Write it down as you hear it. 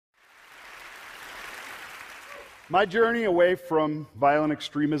My journey away from violent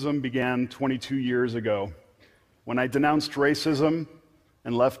extremism began 22 years ago when I denounced racism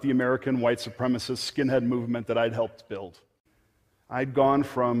and left the American white supremacist skinhead movement that I'd helped build. I'd gone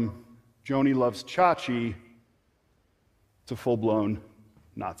from Joni loves Chachi to full-blown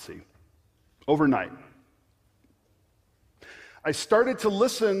Nazi overnight. I started to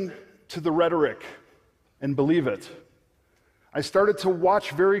listen to the rhetoric and believe it. I started to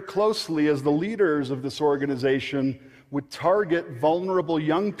watch very closely as the leaders of this organization would target vulnerable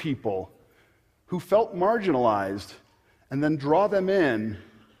young people who felt marginalized and then draw them in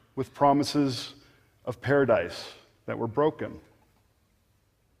with promises of paradise that were broken.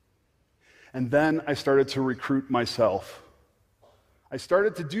 And then I started to recruit myself. I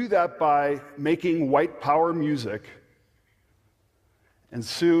started to do that by making white power music. And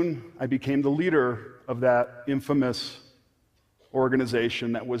soon I became the leader of that infamous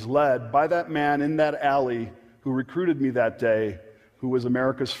organization that was led by that man in that alley who recruited me that day, who was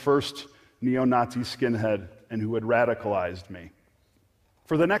America's first neo-Nazi skinhead and who had radicalized me.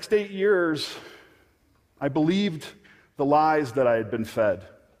 For the next 8 years, I believed the lies that I had been fed.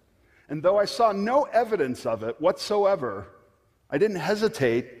 And though I saw no evidence of it whatsoever, I didn't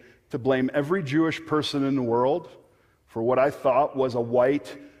hesitate to blame every Jewish person in the world for what I thought was a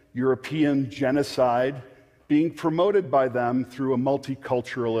white European genocide being promoted by them through a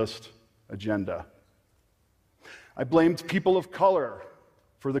multiculturalist agenda. I blamed people of color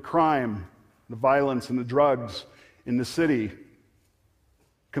for the crime, the violence, and the drugs in the city,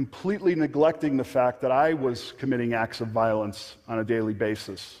 completely neglecting the fact that I was committing acts of violence on a daily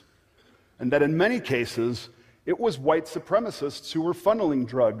basis, and that in many cases, it was white supremacists who were funneling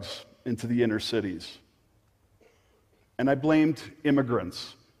drugs into the inner cities. And I blamed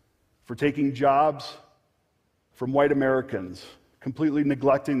immigrants for taking jobs from white Americans, completely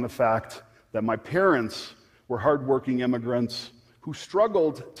neglecting the fact that my parents were hardworking immigrants who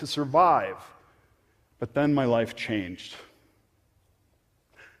struggled to survive. But then my life changed.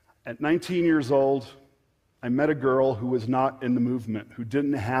 At 19 years old, I met a girl who was not in the movement, who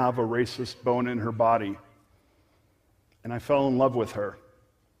didn't have a racist bone in her body. And I fell in love with her.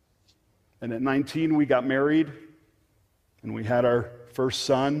 And at 19, we got married, and we had our first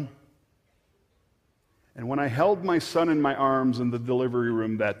son. And when I held my son in my arms in the delivery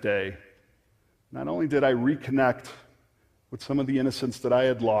room that day, not only did I reconnect with some of the innocence that I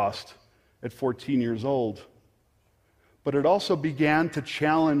had lost at 14 years old, but it also began to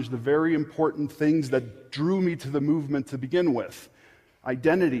challenge the very important things that drew me to the movement to begin with: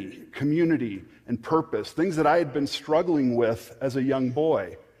 identity, community, and purpose, things that I had been struggling with as a young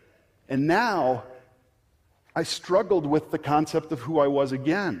boy. And now I struggled with the concept of who I was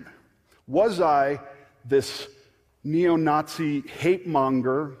again. Was I this neo-Nazi hate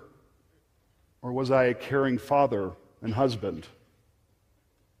monger, or was I a caring father and husband?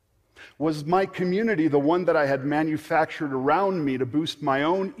 Was my community the one that I had manufactured around me to boost my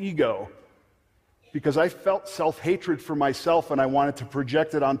own ego because I felt self-hatred for myself and I wanted to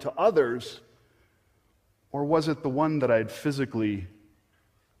project it onto others? Or was it the one that I had physically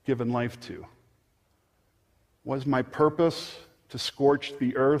given life to? Was my purpose to scorch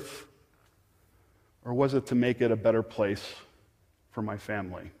the earth, or was it to make it a better place for my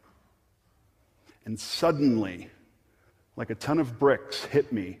family? And suddenly, like a ton of bricks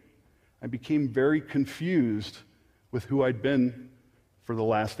hit me, I became very confused with who I'd been for the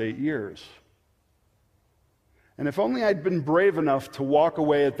last 8 years. And if only I'd been brave enough to walk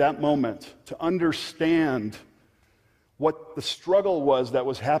away at that moment, to understand what the struggle was that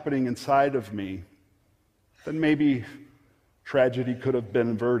was happening inside of me, then maybe tragedy could have been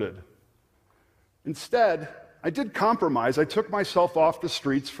averted. Instead, I did compromise. I took myself off the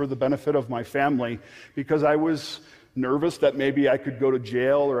streets for the benefit of my family because I was nervous that maybe I could go to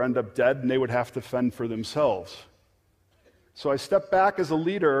jail or end up dead and they would have to fend for themselves. So I stepped back as a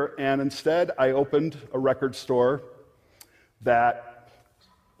leader, and instead I opened a record store that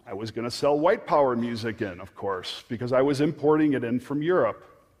I was going to sell white power music in, of course, because I was importing it in from Europe.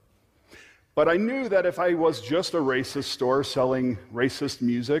 But I knew that if I was just a racist store selling racist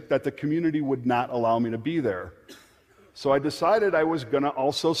music, that the community would not allow me to be there. So I decided I was going to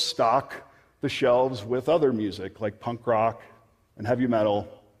also stock the shelves with other music, like punk rock and heavy metal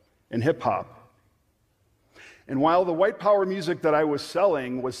and hip-hop. And while the white power music that I was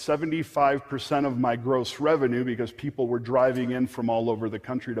selling was 75% of my gross revenue, because people were driving in from all over the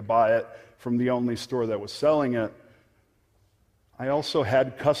country to buy it from the only store that was selling it, I also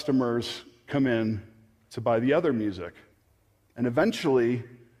had customers come in to buy the other music. And eventually,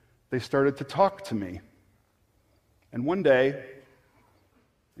 they started to talk to me. And one day,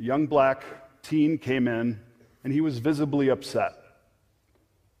 a young black teen came in and he was visibly upset.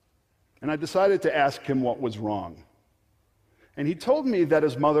 And I decided to ask him what was wrong. And he told me that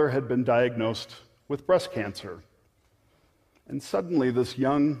his mother had been diagnosed with breast cancer. And suddenly, this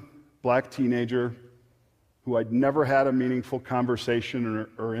young black teenager who I'd never had a meaningful conversation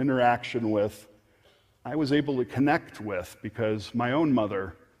or interaction with, I was able to connect with because my own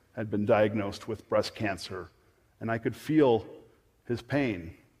mother had been diagnosed with breast cancer, and I could feel his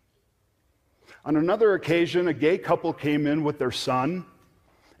pain. On another occasion, a gay couple came in with their son,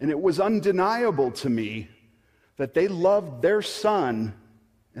 and it was undeniable to me that they loved their son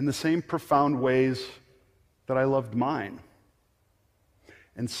in the same profound ways that I loved mine.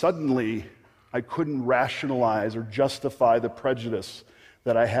 And suddenly, I couldn't rationalize or justify the prejudice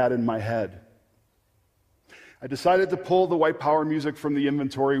that I had in my head. I decided to pull the white power music from the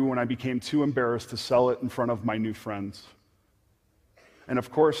inventory when I became too embarrassed to sell it in front of my new friends. And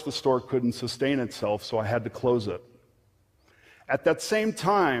of course, the store couldn't sustain itself, so I had to close it. At that same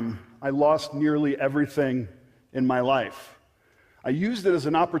time, I lost nearly everything in my life. I used it as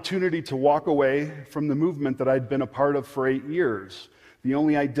an opportunity to walk away from the movement that I'd been a part of for 8 years, the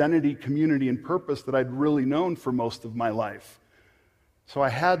only identity, community, and purpose that I'd really known for most of my life. So I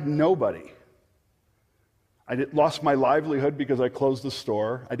had nobody. I lost my livelihood because I closed the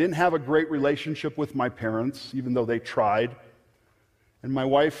store. I didn't have a great relationship with my parents, even though they tried. And my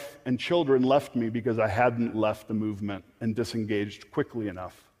wife and children left me because I hadn't left the movement and disengaged quickly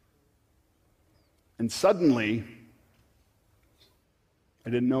enough. And suddenly, I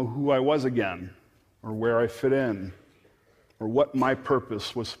didn't know who I was again, or where I fit in, or what my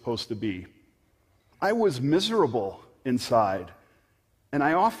purpose was supposed to be. I was miserable inside, and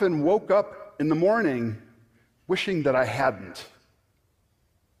I often woke up in the morning wishing that I hadn't.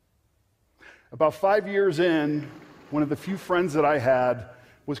 About 5 years in, one of the few friends that I had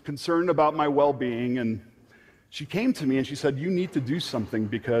was concerned about my well-being, and she came to me and she said, "You need to do something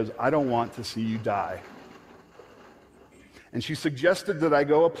because I don't want to see you die." And she suggested that I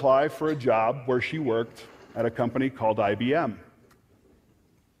go apply for a job where she worked at a company called IBM.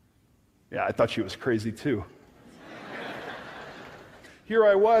 Yeah, I thought she was crazy too. Here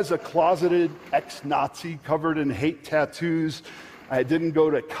I was, a closeted ex-Nazi covered in hate tattoos. I didn't go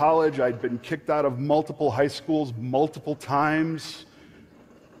to college. I'd been kicked out of multiple high schools multiple times.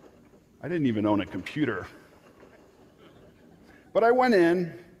 I didn't even own a computer. But I went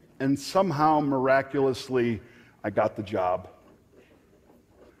in, and somehow, miraculously, I got the job.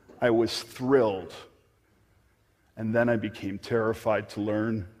 I was thrilled. And then I became terrified to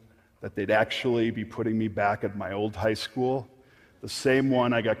learn that they'd actually be putting me back at my old high school, the same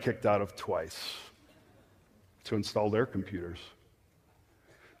one I got kicked out of twice, to install their computers.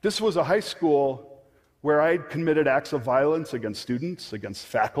 This was a high school where I'd committed acts of violence against students, against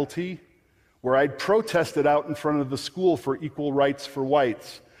faculty, where I'd protested out in front of the school for equal rights for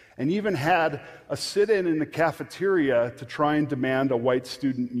whites, and even had a sit-in in the cafeteria to try and demand a white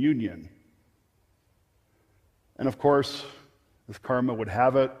student union. And of course, as karma would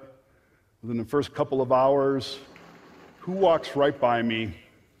have it, within the first couple of hours, who walks right by me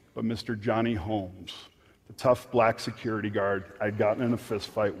but Mr. Johnny Holmes, the tough black security guard I'd gotten in a fist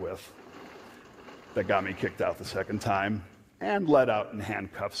fight with that got me kicked out the second time and let out in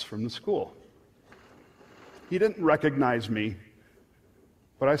handcuffs from the school. He didn't recognize me,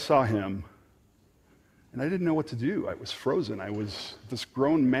 but I saw him, and I didn't know what to do. I was frozen. I was this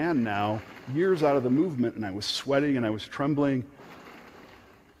grown man now, years out of the movement, and I was sweating and I was trembling.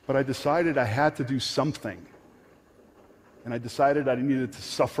 But I decided I had to do something. And I decided I needed to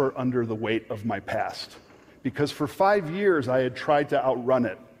suffer under the weight of my past. Because for 5 years, I had tried to outrun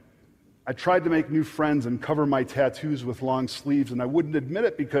it. I tried to make new friends and cover my tattoos with long sleeves, and I wouldn't admit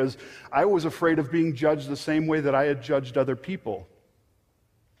it because I was afraid of being judged the same way that I had judged other people.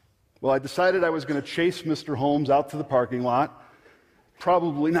 Well, I decided I was going to chase Mr. Holmes out to the parking lot.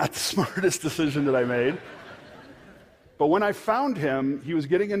 Probably not the smartest decision that I made. But when I found him, he was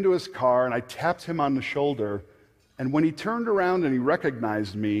getting into his car, and I tapped him on the shoulder. And when he turned around and he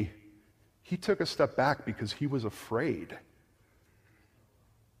recognized me, he took a step back because he was afraid.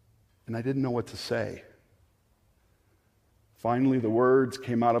 And I didn't know what to say. Finally, the words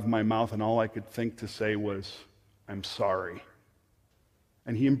came out of my mouth, and all I could think to say was, "I'm sorry."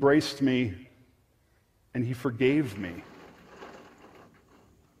 And he embraced me, and he forgave me.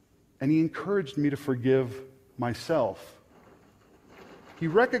 And he encouraged me to forgive myself. He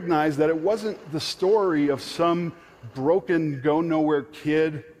recognized that it wasn't the story of some broken, go-nowhere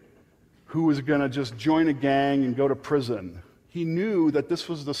kid who was going to just join a gang and go to prison. He knew that this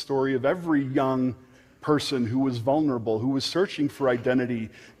was the story of every young person who was vulnerable, who was searching for identity,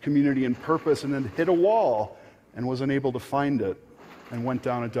 community, and purpose, and then hit a wall and was unable to find it and went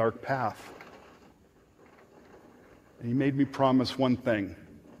down a dark path. And he made me promise one thing,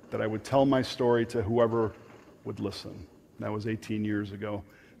 that I would tell my story to whoever would listen. That was 18 years ago,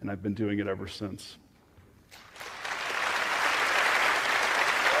 and I've been doing it ever since.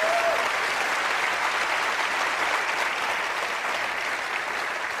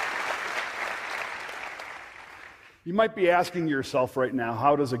 You might be asking yourself right now,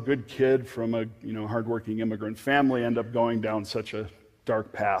 how does a good kid from a hardworking immigrant family end up going down such a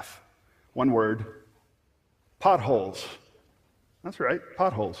dark path? One word: potholes. That's right,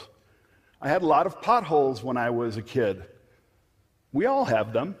 potholes. I had a lot of potholes when I was a kid. We all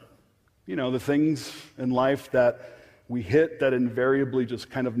have them. The things in life that we hit that invariably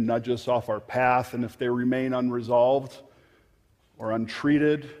just kind of nudge us off our path, and if they remain unresolved or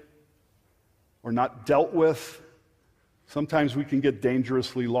untreated or not dealt with, sometimes we can get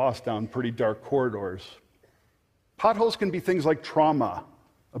dangerously lost down pretty dark corridors. Potholes can be things like trauma,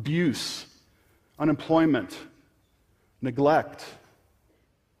 abuse, unemployment, neglect,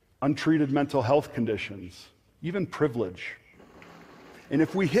 untreated mental health conditions, even privilege. And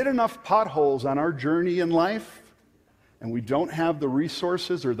if we hit enough potholes on our journey in life, and we don't have the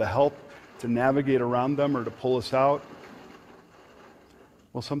resources or the help to navigate around them or to pull us out,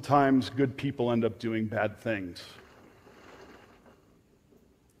 well, sometimes good people end up doing bad things.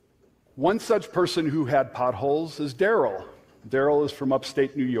 One such person who had potholes is Daryl. Daryl is from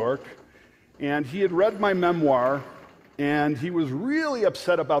upstate New York, and he had read my memoir, and he was really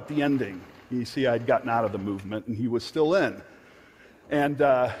upset about the ending. You see, I'd gotten out of the movement, and he was still in. And,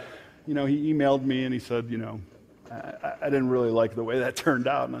 he emailed me, and he said, I didn't really like the way that turned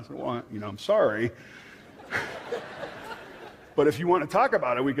out. And I said, well, I'm sorry. But if you want to talk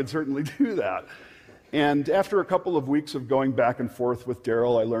about it, we can certainly do that. And after a couple of weeks of going back and forth with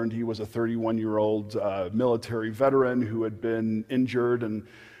Daryl, I learned he was a 31-year-old military veteran who had been injured and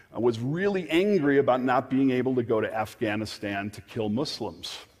was really angry about not being able to go to Afghanistan to kill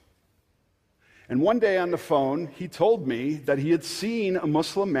Muslims. And one day on the phone, he told me that he had seen a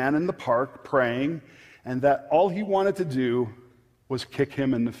Muslim man in the park praying, and that all he wanted to do was kick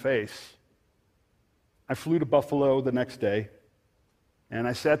him in the face. I flew to Buffalo the next day, and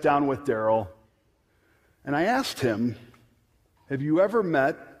I sat down with Daryl, and I asked him, have you ever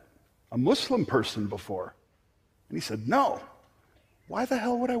met a Muslim person before? And he said, no. Why the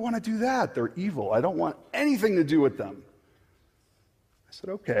hell would I want to do that? They're evil. I don't want anything to do with them. I said,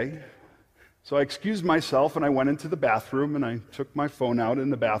 okay. So I excused myself, and I went into the bathroom, and I took my phone out in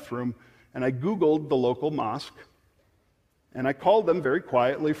the bathroom, and I Googled the local mosque, and I called them very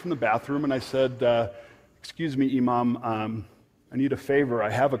quietly from the bathroom, and I said, excuse me, Imam, I need a favor. I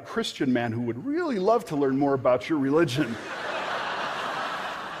have a Christian man who would really love to learn more about your religion.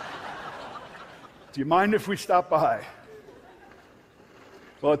 Do you mind if we stop by?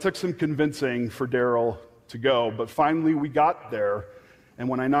 Well, it took some convincing for Daryl to go, but finally we got there, and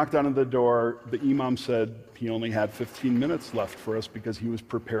when I knocked on the door, the imam said he only had 15 minutes left for us because he was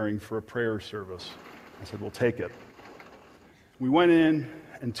preparing for a prayer service. I said, we'll take it. We went in,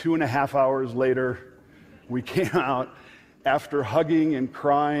 and 2.5 hours later, we came out after hugging and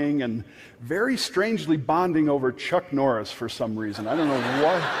crying and very strangely bonding over Chuck Norris for some reason. I don't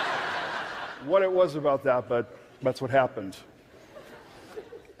know what it was about that, but that's what happened.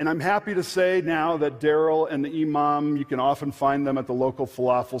 And I'm happy to say now that Daryl and the imam, you can often find them at the local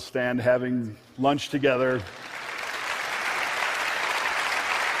falafel stand having lunch together.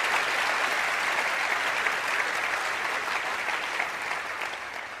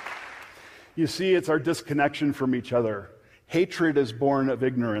 You see, it's our disconnection from each other. Hatred is born of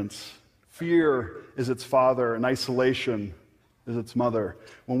ignorance. Fear is its father, and isolation is its mother.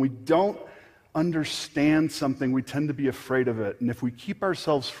 When we don't understand something, we tend to be afraid of it. And if we keep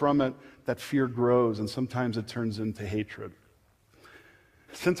ourselves from it, that fear grows, and sometimes it turns into hatred.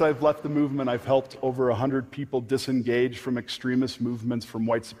 Since I've left the movement, I've helped over 100 people disengage from extremist movements, from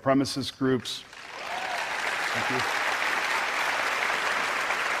white supremacist groups. Thank you.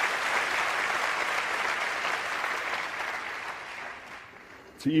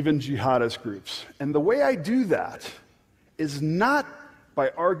 To even jihadist groups. And the way I do that is not by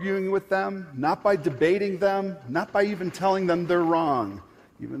arguing with them, not by debating them, not by even telling them they're wrong,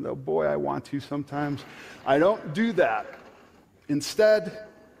 even though, boy, I want to sometimes. I don't do that. Instead,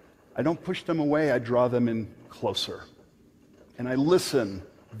 I don't push them away, I draw them in closer. And I listen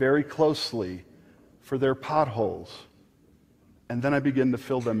very closely for their potholes, and then I begin to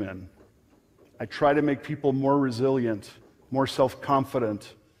fill them in. I try to make people more resilient, more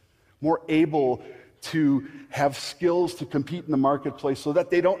self-confident, more able to have skills to compete in the marketplace so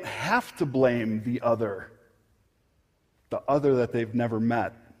that they don't have to blame the other. the other that they've never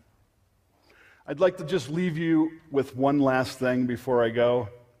met. I'd like to just leave you with one last thing before I go.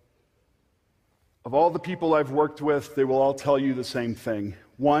 Of all the people I've worked with, they will all tell you the same thing.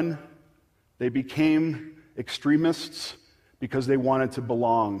 One, they became extremists because they wanted to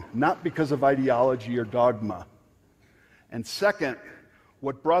belong, not because of ideology or dogma. And second,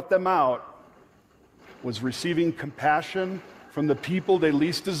 what brought them out was receiving compassion from the people they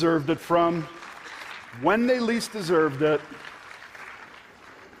least deserved it from, when they least deserved it.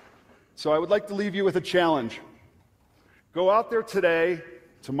 So I would like to leave you with a challenge. Go out there today,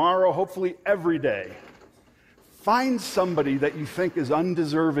 tomorrow, hopefully every day. Find somebody that you think is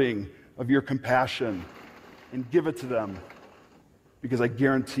undeserving of your compassion and give it to them, because I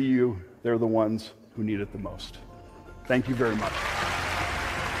guarantee you they're the ones who need it the most. Thank you very much.